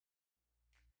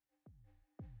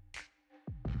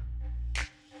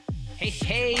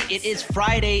Hey, it is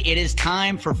Friday. It is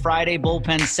time for Friday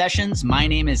Bullpen Sessions. My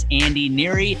name is Andy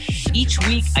Neary. Each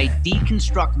week, I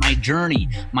deconstruct my journey,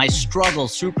 my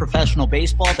struggles through professional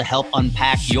baseball to help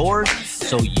unpack yours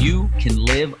so you can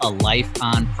live a life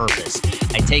on purpose.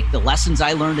 I take the lessons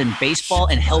I learned in baseball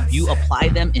and help you apply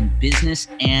them in business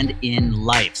and in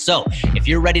life. So if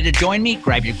you're ready to join me,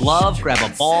 grab your glove, grab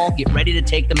a ball, get ready to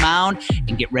take the mound,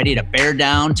 and get ready to bear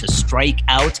down to strike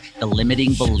out the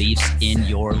limiting beliefs in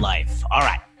your life. All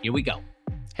right, here we go.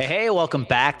 Hey, welcome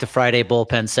back to Friday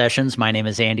Bullpen Sessions. My name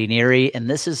is Andy Neary, and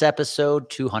this is episode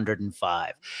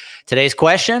 205. Today's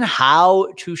question, how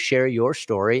to share your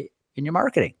story in your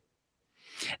marketing.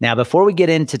 Now, before we get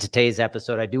into today's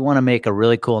episode, I do want to make a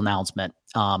really cool announcement.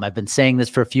 I've been saying this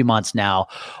for a few months now.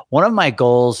 One of my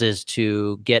goals is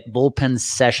to get Bullpen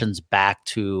Sessions back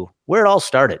to where it all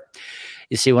started.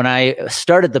 You see, when I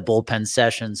started the Bullpen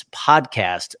Sessions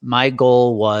podcast, my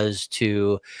goal was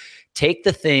to take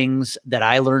the things that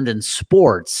I learned in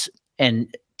sports and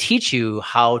teach you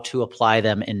how to apply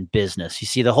them in business. You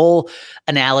see, the whole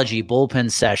analogy,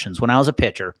 Bullpen Sessions, when I was a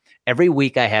pitcher, every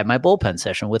week I had my bullpen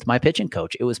session with my pitching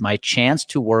coach. It was my chance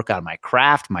to work on my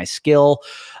craft, my skill,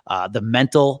 the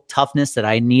mental toughness that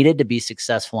I needed to be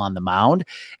successful on the mound.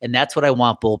 And that's what I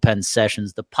want Bullpen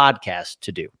Sessions, the podcast,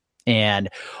 to do. And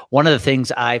one of the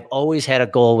things I've always had a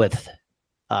goal with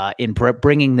in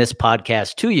bringing this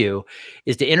podcast to you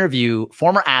is to interview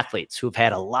former athletes who have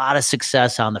had a lot of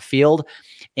success on the field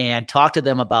and talk to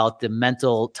them about the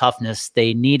mental toughness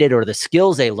they needed or the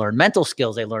skills they learned, mental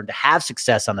skills they learned to have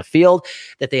success on the field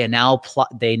that they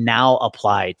now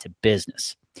apply to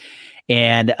business.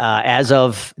 And as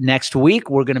of next week,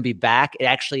 we're going to be back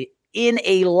actually in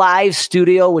a live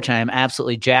studio, which I am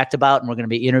absolutely jacked about. And we're going to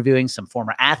be interviewing some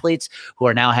former athletes who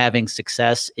are now having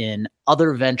success in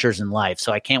other ventures in life.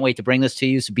 So I can't wait to bring this to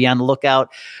you. So be on the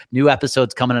lookout. New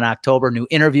episodes coming in October, new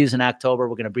interviews in October.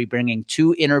 We're going to be bringing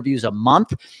 2 interviews a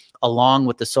month along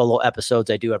with the solo episodes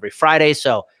I do every Friday.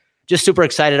 So just super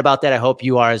excited about that. I hope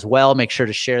you are as well. Make sure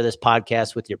to share this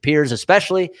podcast with your peers,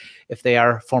 especially if they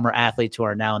are former athletes who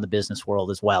are now in the business world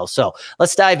as well. So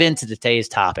let's dive into today's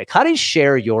topic. How do you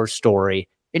share your story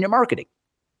in your marketing?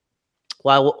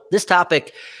 Well, this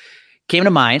topic came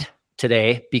to mind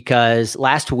today because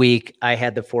last week I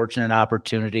had the fortunate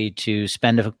opportunity to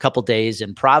spend a couple days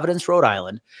in Providence, Rhode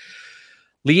Island,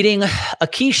 leading a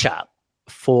key shop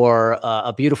for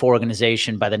a beautiful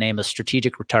organization by the name of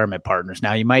Strategic Retirement Partners.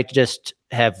 Now, you might just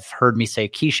have heard me say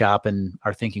key shop and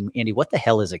are thinking, Andy, what the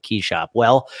hell is a key shop?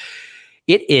 Well,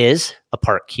 it is a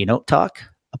part keynote talk,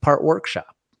 a part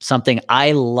workshop, something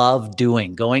I love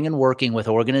doing, going and working with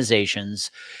organizations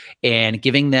and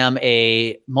giving them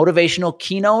a motivational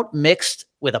keynote mixed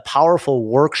with a powerful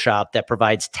workshop that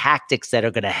provides tactics that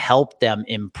are going to help them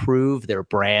improve their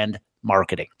brand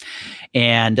marketing.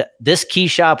 And this key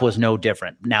shop was no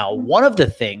different. Now, one of the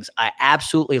things I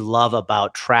absolutely love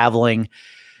about traveling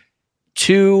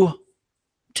to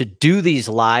do these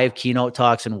live keynote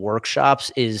talks and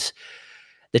workshops is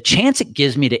the chance it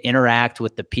gives me to interact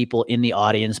with the people in the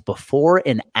audience before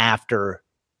and after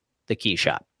the key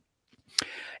shop.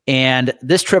 And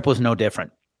this trip was no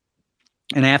different.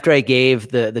 And after I gave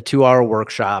the 2-hour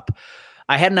workshop,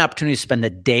 I had an opportunity to spend the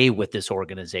day with this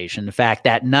organization. In fact,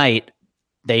 that night,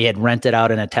 they had rented out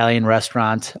an Italian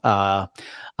restaurant on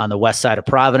the west side of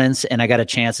Providence, and I got a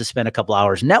chance to spend a couple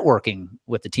hours networking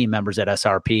with the team members at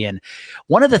SRP. And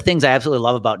one of the things I absolutely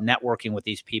love about networking with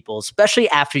these people, especially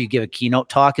after you give a keynote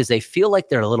talk, is they feel like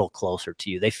they're a little closer to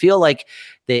you. They feel like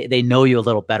they know you a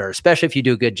little better, especially if you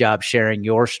do a good job sharing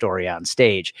your story on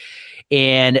stage.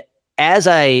 And as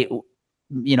I,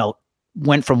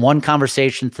 went from one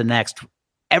conversation to the next,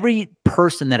 every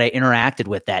person that I interacted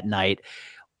with that night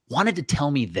wanted to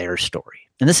tell me their story.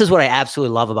 And this is what I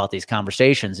absolutely love about these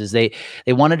conversations is they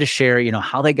wanted to share,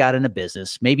 how they got into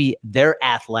business, maybe their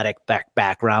athletic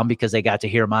background because they got to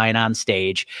hear mine on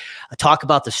stage, talk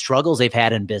about the struggles they've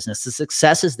had in business, the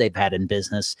successes they've had in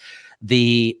business,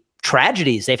 the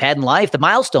tragedies they've had in life, the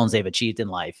milestones they've achieved in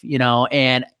life,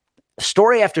 and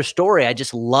story after story. I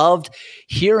just loved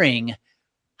hearing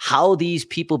how these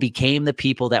people became the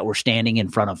people that were standing in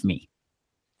front of me.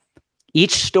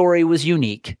 Each story was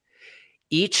unique.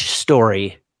 Each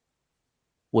story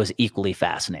was equally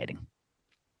fascinating.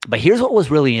 But here's what was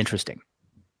really interesting.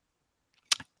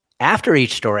 After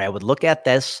each story, I would look at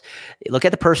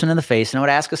the person in the face, and I would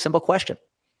ask a simple question.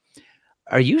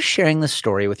 Are you sharing this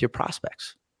story with your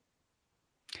prospects?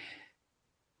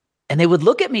 And they would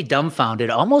look at me dumbfounded,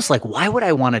 almost like, why would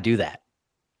I want to do that?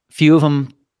 Few of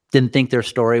them didn't think their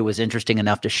story was interesting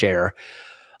enough to share.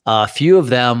 A few of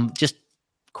them just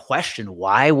questioned,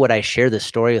 why would I share this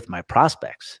story with my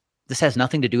prospects? this has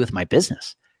nothing to do with my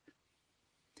business.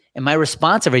 And my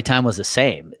response every time was the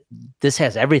same. This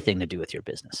has everything to do with your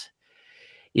business.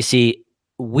 You see,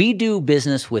 we do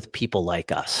business with people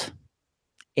like us.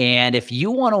 And if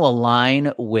you want to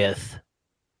align with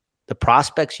the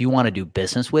prospects you want to do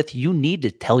business with, you need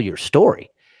to tell your story.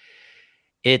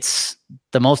 It's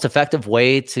the most effective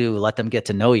way to let them get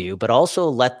to know you, but also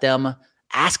let them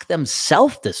ask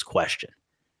themselves this question.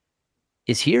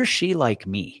 Is he or she like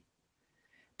me?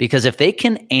 Because if they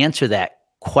can answer that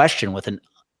question with an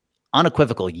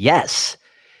unequivocal yes,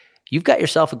 you've got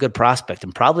yourself a good prospect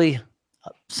and probably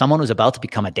someone who's about to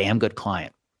become a damn good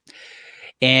client.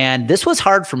 And this was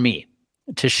hard for me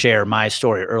to share my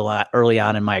story early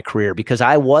on in my career because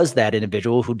I was that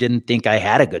individual who didn't think I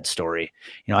had a good story.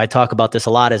 You know, I talk about this a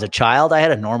lot. As a child, I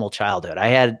had a normal childhood. I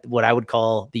had what I would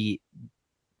call the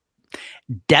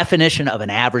definition of an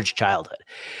average childhood.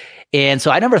 And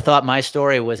so I never thought my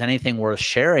story was anything worth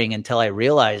sharing until I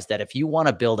realized that if you want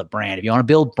to build a brand, if you want to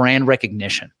build brand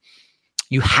recognition,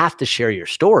 you have to share your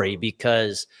story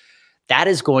because that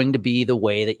is going to be the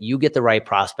way that you get the right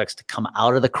prospects to come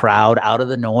out of the crowd, out of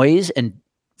the noise, and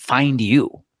find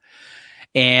you.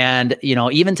 And, you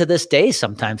know, even to this day,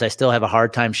 sometimes I still have a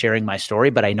hard time sharing my story,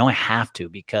 but I know I have to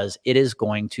because it is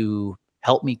going to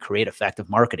help me create effective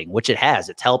marketing, which it has.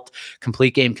 It's helped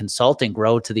Complete Game Consulting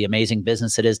grow to the amazing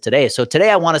business it is today. So today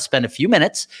I want to spend a few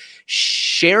minutes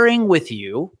sharing with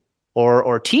you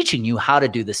or teaching you how to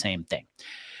do the same thing.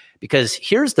 Because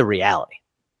here's the reality.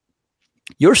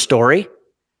 Your story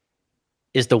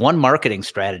is the one marketing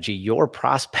strategy your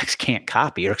prospects can't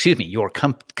copy, or excuse me, your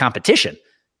competition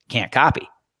can't copy.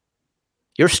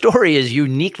 Your story is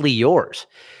uniquely yours.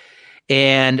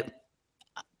 And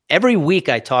every week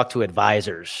I talk to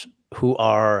advisors who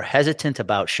are hesitant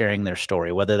about sharing their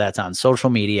story, whether that's on social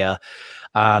media,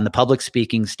 on the public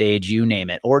speaking stage, you name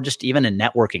it, or just even in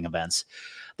networking events.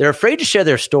 They're afraid to share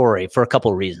their story for a couple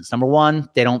of reasons. Number one,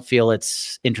 they don't feel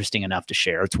it's interesting enough to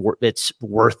share. It's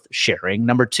worth sharing.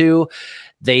 Number two,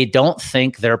 they don't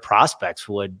think their prospects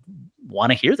would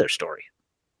want to hear their story.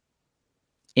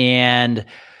 And,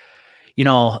 you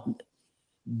know,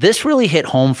 this really hit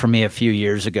home for me a few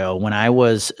years ago when I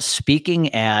was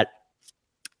speaking at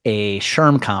a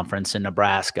SHRM conference in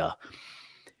Nebraska.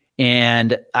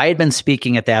 And I had been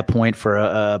speaking at that point for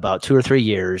about 2 or 3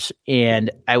 years, and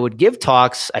I would give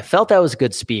talks. I felt I was a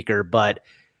good speaker, but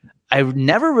I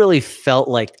never really felt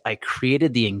like I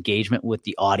created the engagement with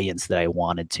the audience that I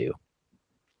wanted to.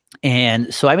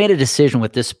 And so I made a decision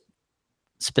with this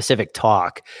specific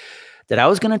talk that I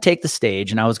was going to take the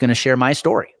stage and I was going to share my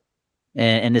story.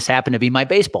 And this happened to be my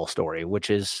baseball story,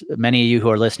 which is many of you who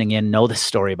are listening in know this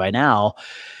story by now.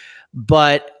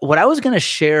 But what I was going to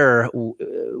share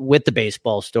with the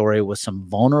baseball story was some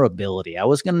vulnerability. I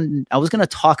was going to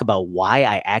talk about why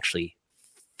I actually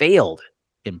failed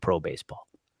in pro baseball.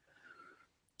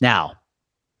 Now,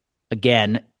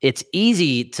 again, it's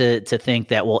easy to think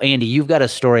that, well, Andy, you've got a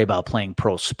story about playing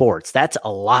pro sports. That's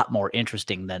a lot more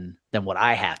interesting than what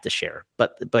I have to share.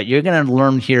 But you're going to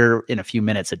learn here in a few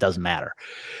minutes. It doesn't matter.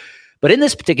 But in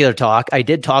this particular talk, I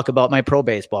did talk about my pro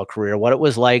baseball career, what it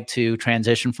was like to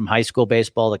transition from high school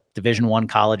baseball to Division I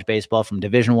college baseball, from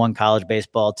Division I college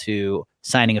baseball to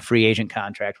signing a free agent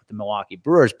contract with the Milwaukee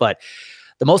Brewers. But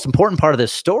the most important part of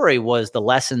this story was the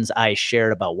lessons I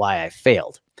shared about why I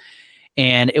failed.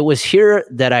 And it was here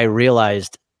that I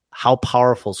realized how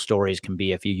powerful stories can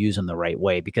be if you use them the right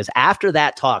way. Because after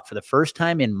that talk, for the first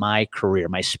time in my career,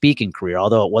 my speaking career,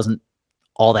 although it wasn't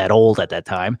all that old at that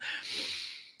time,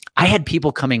 I had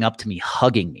people coming up to me,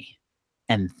 hugging me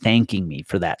and thanking me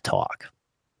for that talk.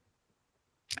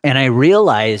 And I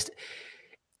realized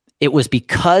it was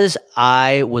because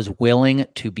I was willing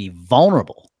to be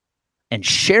vulnerable and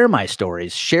share my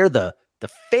stories, share the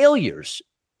failures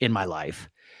in my life,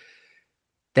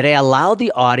 that I allowed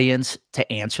the audience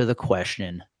to answer the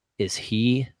question, is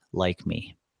he like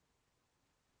me?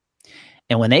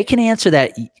 And when they can answer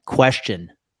that question,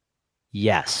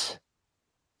 yes,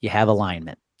 you have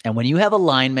alignment. And when you have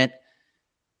alignment,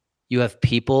 you have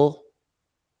people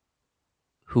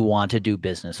who want to do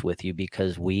business with you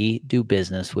because we do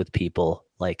business with people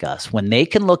like us. When they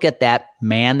can look at that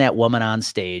man, that woman on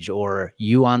stage, or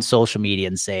you on social media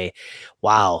and say,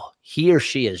 wow, he or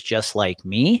she is just like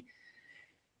me,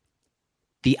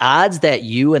 the odds that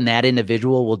you and that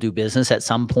individual will do business at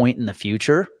some point in the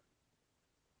future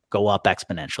go up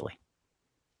exponentially.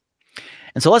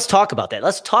 And so let's talk about that.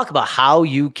 Let's talk about how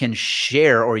you can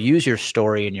share or use your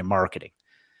story in your marketing.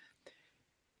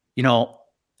 You know,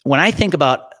 when I think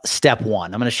about step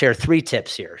one, I'm going to share 3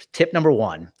 tips here. Tip number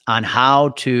 1 on how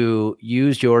to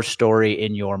use your story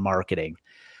in your marketing.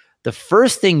 The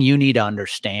first thing you need to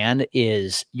understand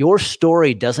is your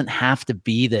story doesn't have to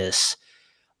be this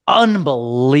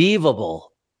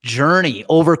unbelievable journey,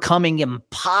 overcoming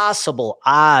impossible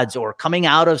odds or coming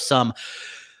out of some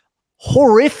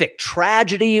horrific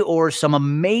tragedy or some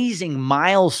amazing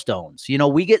milestones.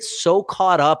 We get so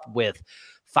caught up with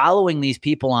following these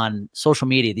people on social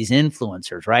media, these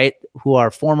influencers, right? Who are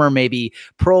former maybe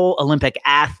pro Olympic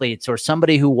athletes or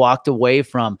somebody who walked away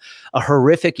from a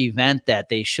horrific event that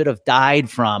they should have died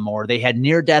from, or they had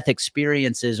near-death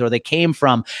experiences, or they came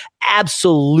from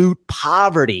absolute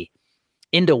poverty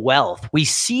into wealth. We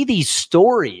see these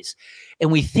stories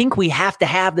and we think we have to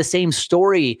have the same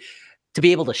story to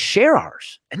be able to share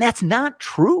ours. And that's not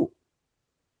true.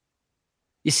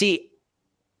 You see,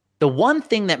 the one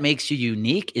thing that makes you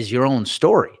unique is your own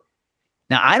story.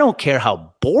 Now, I don't care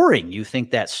how boring you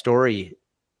think that story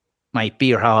might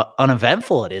be or how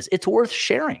uneventful it is. It's worth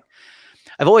sharing.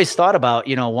 I've always thought about,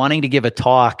 wanting to give a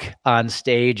talk on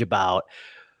stage about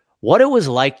what it was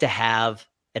like to have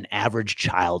an average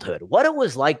childhood, what it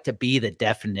was like to be the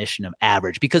definition of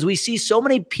average, because we see so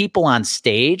many people on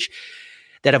stage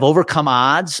that have overcome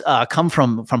odds, come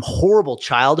from horrible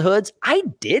childhoods. I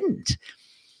didn't.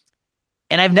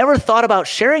 And I've never thought about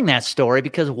sharing that story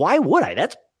because why would I?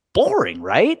 That's boring,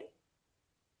 right?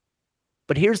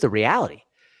 But here's the reality.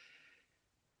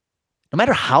 No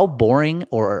matter how boring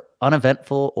or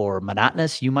uneventful or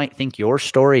monotonous you might think your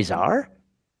stories are,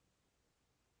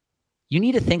 you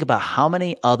need to think about how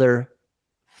many other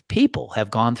people have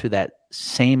gone through that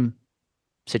same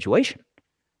situation,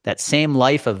 that same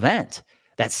life event,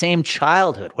 that same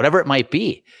childhood, whatever it might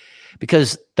be.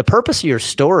 Because the purpose of your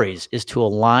stories is to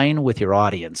align with your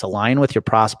audience, align with your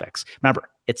prospects. Remember,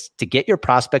 it's to get your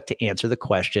prospect to answer the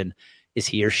question, is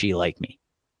he or she like me?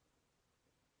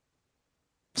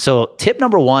 So tip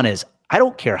number one is, I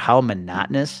don't care how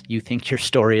monotonous you think your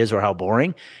story is or how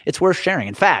boring, it's worth sharing.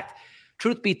 In fact,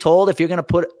 truth be told, if you're going to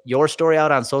put your story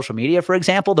out on social media, for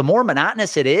example, the more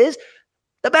monotonous it is,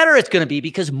 the better it's going to be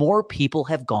because more people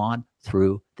have gone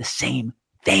through the same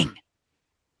thing.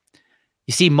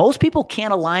 You see, most people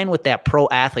can't align with that pro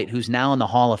athlete who's now in the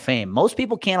Hall of Fame. Most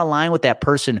people can't align with that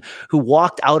person who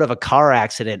walked out of a car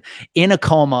accident in a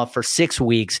coma for 6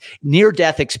 weeks,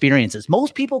 near-death experiences.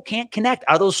 Most people can't connect.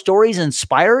 Are those stories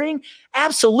inspiring?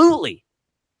 Absolutely.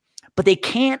 But they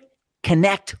can't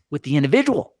connect with the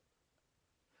individual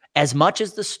as much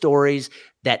as the stories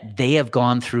that they have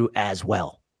gone through as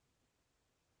well.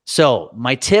 So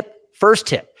my first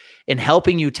tip, in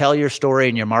helping you tell your story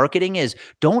in your marketing is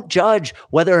don't judge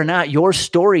whether or not your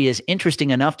story is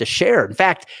interesting enough to share. In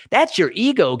fact, that's your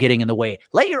ego getting in the way.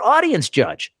 Let your audience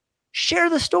judge. Share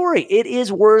the story. It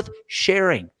is worth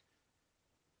sharing.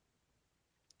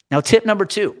 Now, tip number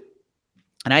 2,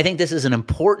 and I think this is an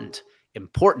important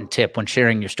tip when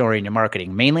sharing your story in your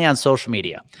marketing, mainly on social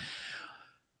media.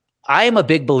 I am a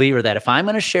big believer that if I'm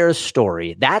going to share a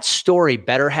story, that story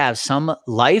better have some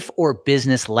life or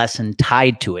business lesson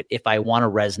tied to it if I want to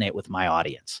resonate with my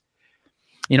audience.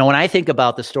 When I think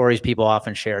about the stories people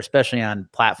often share, especially on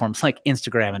platforms like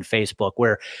Instagram and Facebook,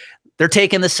 where they're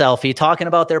taking the selfie, talking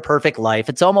about their perfect life,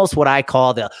 it's almost what I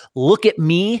call the look at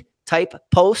me type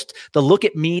post, the look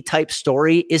at me type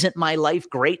story. Isn't my life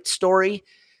great story?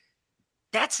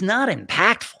 That's not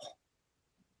impactful.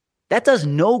 That does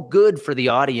no good for the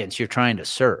audience you're trying to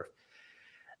serve.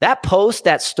 That post,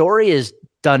 that story has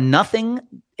done nothing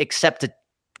except to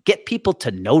get people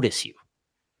to notice you,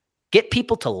 get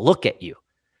people to look at you.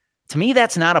 To me,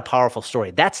 that's not a powerful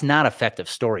story. That's not effective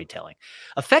storytelling.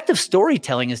 Effective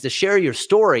storytelling is to share your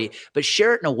story, but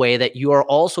share it in a way that you are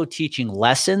also teaching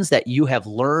lessons that you have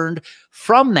learned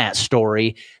from that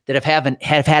story that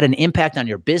have had an impact on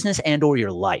your business and or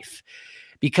your life.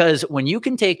 Because when you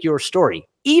can take your story,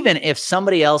 even if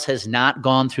somebody else has not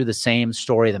gone through the same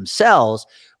story themselves,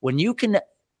 when you can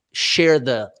share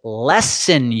the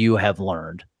lesson you have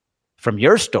learned from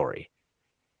your story,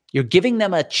 you're giving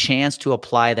them a chance to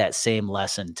apply that same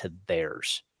lesson to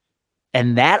theirs.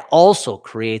 And that also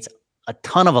creates a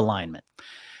ton of alignment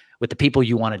with the people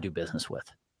you want to do business with.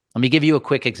 Let me give you a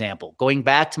quick example. Going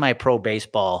back to my pro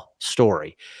baseball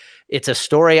story, it's a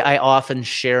story I often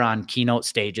share on keynote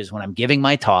stages when I'm giving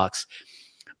my talks.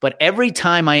 But every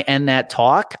time I end that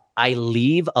talk, I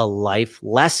leave a life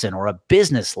lesson or a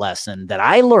business lesson that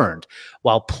I learned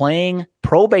while playing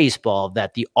pro baseball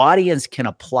that the audience can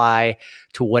apply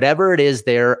to whatever it is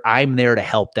I'm there to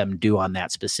help them do on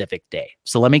that specific day.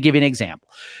 So let me give you an example.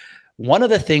 One of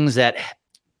the things that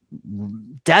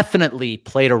definitely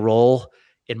played a role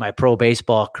in my pro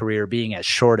baseball career being as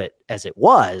short as it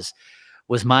was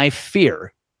my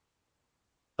fear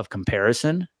of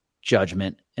comparison,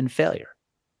 judgment, and failure.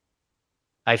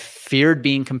 I feared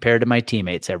being compared to my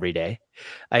teammates every day.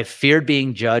 I feared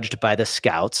being judged by the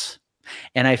scouts.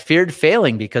 And I feared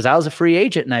failing because I was a free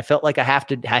agent and I felt like I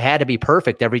had to be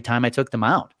perfect every time I took them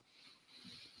out.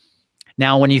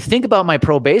 Now, when you think about my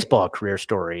pro baseball career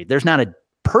story, there's not a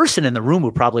person in the room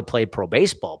who probably played pro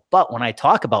baseball. But when I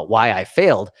talk about why I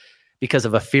failed because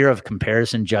of a fear of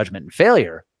comparison, judgment, and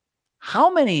failure,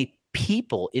 how many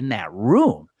people in that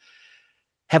room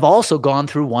have also gone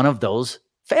through one of those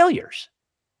failures,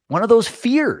 one of those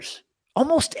fears?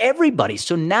 Almost everybody.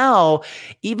 So now,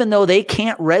 even though they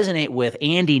can't resonate with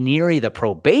Andy Neary, the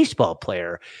pro baseball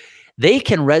player, they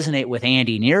can resonate with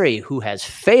Andy Neary, who has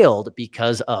failed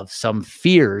because of some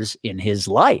fears in his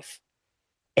life.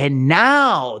 And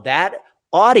now that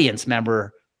audience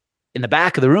member in the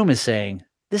back of the room is saying,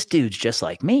 this dude's just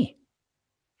like me.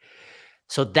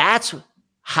 So that's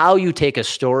how you take a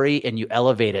story and you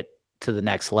elevate it to the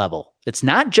next level. It's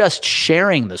not just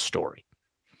sharing the story.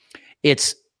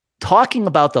 It's talking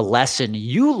about the lesson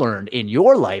you learned in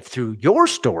your life through your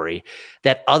story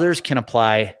that others can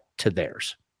apply to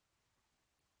theirs.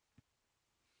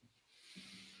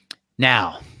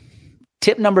 Now,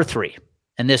 tip number 3,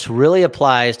 and this really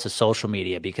applies to social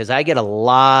media because I get a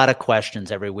lot of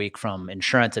questions every week from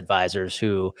insurance advisors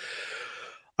who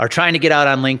are trying to get out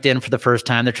on LinkedIn for the first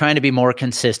time. They're trying to be more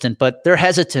consistent, but they're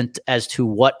hesitant as to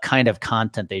what kind of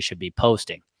content they should be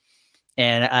posting.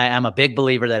 And I'm a big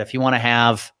believer that if you want to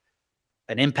have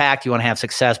an impact, you want to have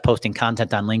success posting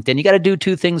content on LinkedIn, you got to do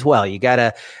 2 things well. You got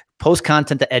to post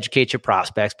content to educate your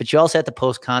prospects, but you also have to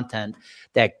post content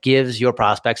that gives your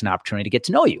prospects an opportunity to get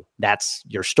to know you. That's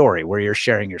your story, where you're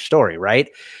sharing your story, right?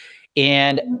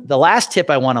 And the last tip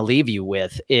I want to leave you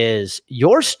with is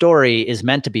your story is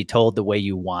meant to be told the way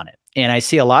you want it. And I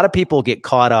see a lot of people get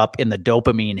caught up in the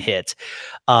dopamine hit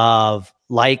of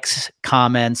likes,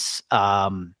 comments,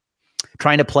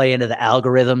 trying to play into the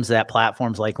algorithms that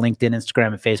platforms like LinkedIn, Instagram,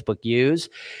 and Facebook use.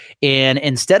 And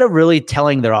instead of really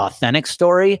telling their authentic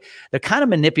story, they're kind of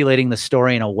manipulating the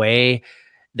story in a way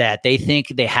that they think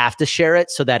they have to share it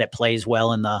so that it plays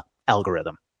well in the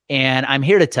algorithm. And I'm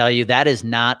here to tell you that is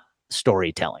not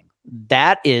storytelling.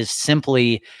 That is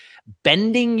simply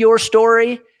bending your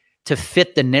story to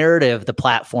fit the narrative the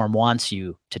platform wants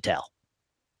you to tell.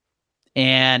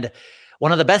 And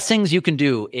one of the best things you can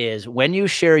do is when you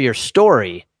share your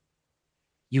story,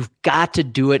 you've got to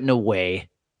do it in a way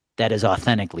that is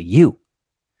authentically you.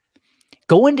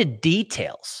 Go into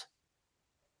details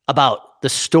about the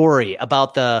story,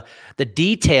 about the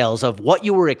details of what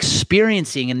you were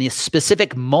experiencing in this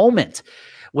specific moment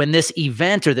when this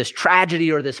event or this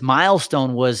tragedy or this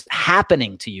milestone was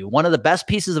happening to you. One of the best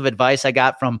pieces of advice I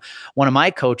got from one of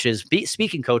my coaches,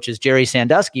 speaking coaches, Jerry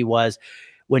Sandusky, was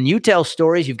when you tell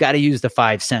stories, you've got to use the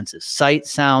 5 senses: sight,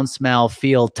 sound, smell,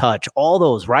 feel, touch, all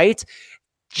those, right?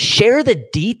 Share the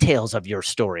details of your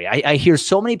story. I hear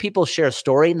so many people share a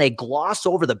story and they gloss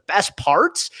over the best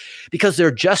parts because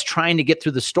they're just trying to get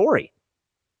through the story.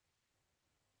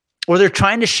 Or they're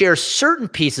trying to share certain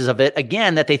pieces of it,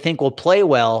 again, that they think will play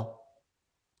well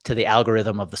to the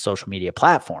algorithm of the social media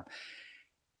platform.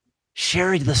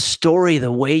 Share the story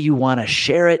the way you want to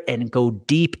share it and go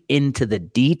deep into the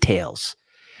details.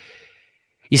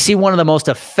 You see, one of the most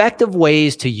effective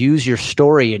ways to use your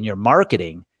story in your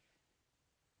marketing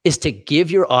is to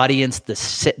give your audience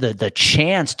the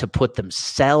chance to put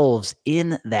themselves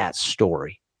in that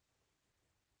story.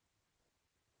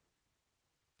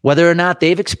 Whether or not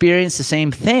they've experienced the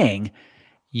same thing,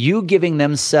 you giving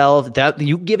them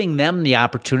the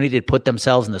opportunity to put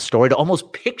themselves in the story, to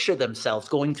almost picture themselves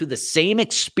going through the same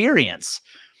experience.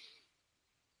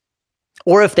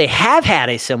 Or if they have had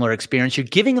a similar experience, you're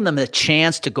giving them the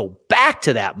chance to go back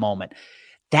to that moment.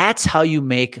 That's how you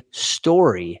make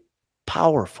story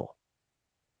powerful.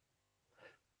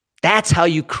 That's how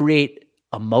you create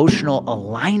emotional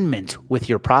alignment with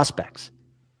your prospects.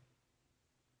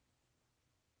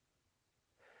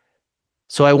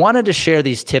 So I wanted to share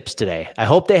these tips today. I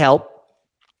hope they help,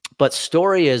 but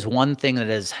story is one thing that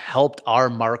has helped our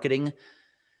marketing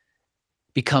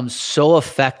become so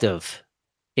effective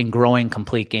in growing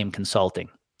Complete Game Consulting.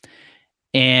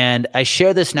 And I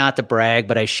share this not to brag,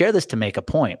 but I share this to make a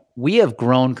point. We have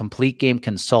grown Complete Game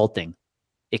Consulting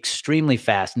extremely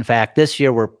fast. In fact, this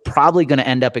year, we're probably going to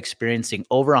end up experiencing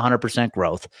over 100%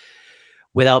 growth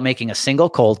without making a single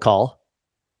cold call,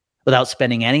 without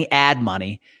spending any ad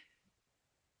money,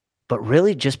 but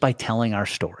really just by telling our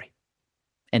story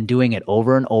and doing it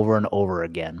over and over and over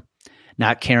again,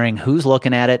 not caring who's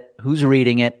looking at it, who's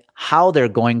reading it, how they're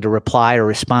going to reply or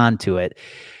respond to it.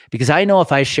 Because I know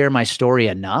if I share my story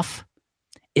enough,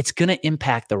 it's going to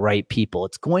impact the right people.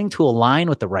 It's going to align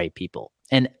with the right people.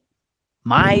 And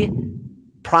My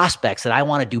prospects that I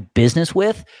want to do business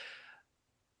with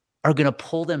are going to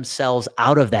pull themselves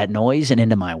out of that noise and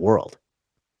into my world.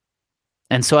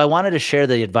 And so I wanted to share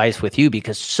the advice with you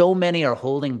because so many are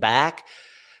holding back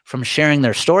from sharing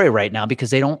their story right now because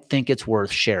they don't think it's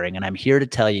worth sharing. And I'm here to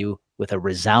tell you with a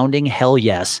resounding hell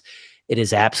yes, it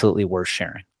is absolutely worth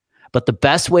sharing. But the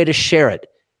best way to share it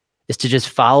is to just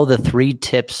follow the 3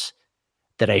 tips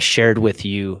that I shared with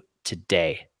you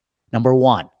today. Number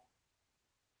 1,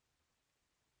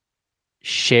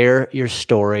 share your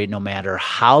story no matter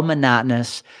how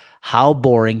monotonous, how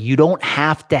boring. You don't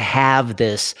have to have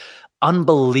this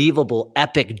unbelievable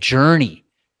epic journey.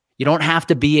 You don't have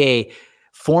to be a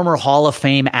former Hall of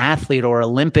Fame athlete or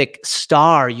Olympic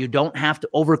star. You don't have to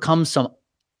overcome some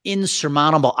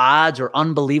insurmountable odds or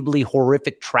unbelievably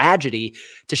horrific tragedy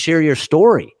to share your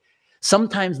story.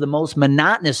 Sometimes the most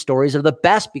monotonous stories are the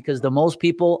best because the most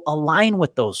people align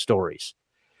with those stories.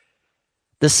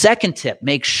 The second tip,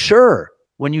 make sure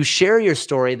when you share your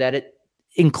story that it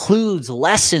includes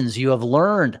lessons you have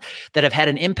learned that have had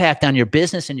an impact on your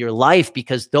business and your life,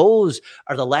 because those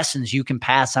are the lessons you can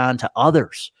pass on to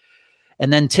others.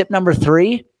 And then tip number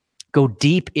 3, go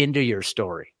deep into your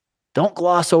story. Don't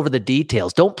gloss over the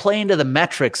details. Don't play into the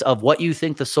metrics of what you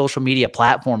think the social media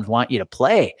platforms want you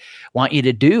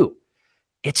to do.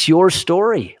 It's your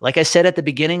story. Like I said at the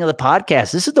beginning of the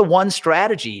podcast, this is the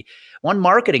one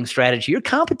marketing strategy your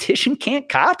competition can't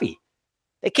copy.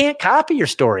 They can't copy your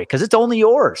story because it's only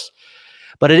yours.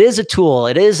 But it is a tool.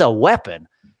 It is a weapon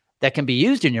that can be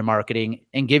used in your marketing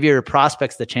and give your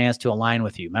prospects the chance to align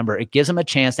with you. Remember, it gives them a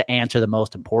chance to answer the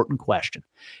most important question.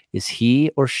 Is he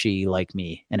or she like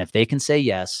me? And if they can say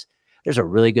yes, there's a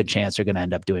really good chance they're going to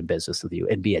end up doing business with you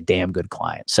and be a damn good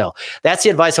client. So that's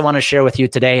the advice I want to share with you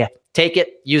today. Take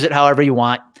it, use it however you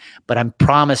want. But I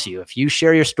promise you, if you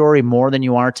share your story more than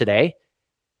you are today,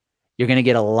 you're going to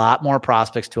get a lot more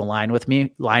prospects to align with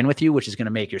you, which is going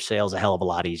to make your sales a hell of a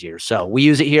lot easier. So we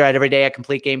use it here at Every Day at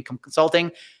Complete Game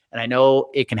Consulting. And I know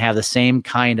it can have the same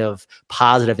kind of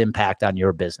positive impact on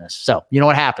your business. So you know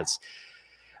what happens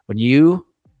when you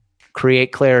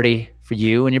create clarity for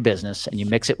you and your business and you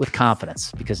mix it with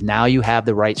confidence, because now you have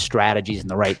the right strategies and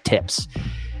the right tips.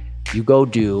 You go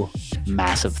do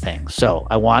massive things. So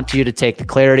I want you to take the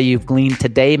clarity you've gleaned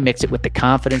today, mix it with the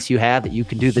confidence you have that you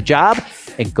can do the job,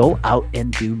 and go out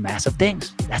and do massive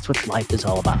things. That's what life is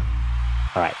all about.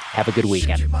 All right. Have a good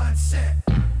weekend.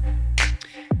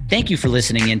 Thank you for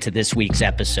listening into this week's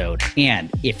episode. And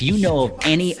if you know of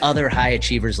any other high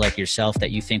achievers like yourself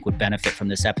that you think would benefit from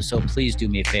this episode, please do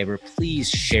me a favor. Please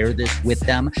share this with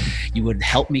them. You would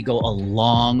help me go a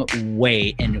long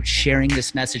way in sharing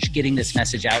this message, getting this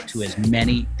message out to as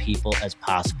many people as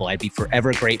possible. I'd be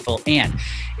forever grateful. And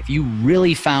if you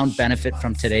really found benefit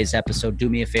from today's episode, do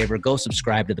me a favor, go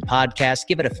subscribe to the podcast,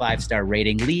 give it a 5-star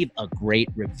rating, leave a great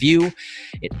review.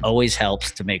 It always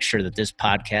helps to make sure that this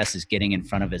podcast is getting in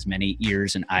front of as many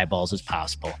ears and eyeballs as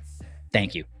possible.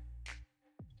 Thank you.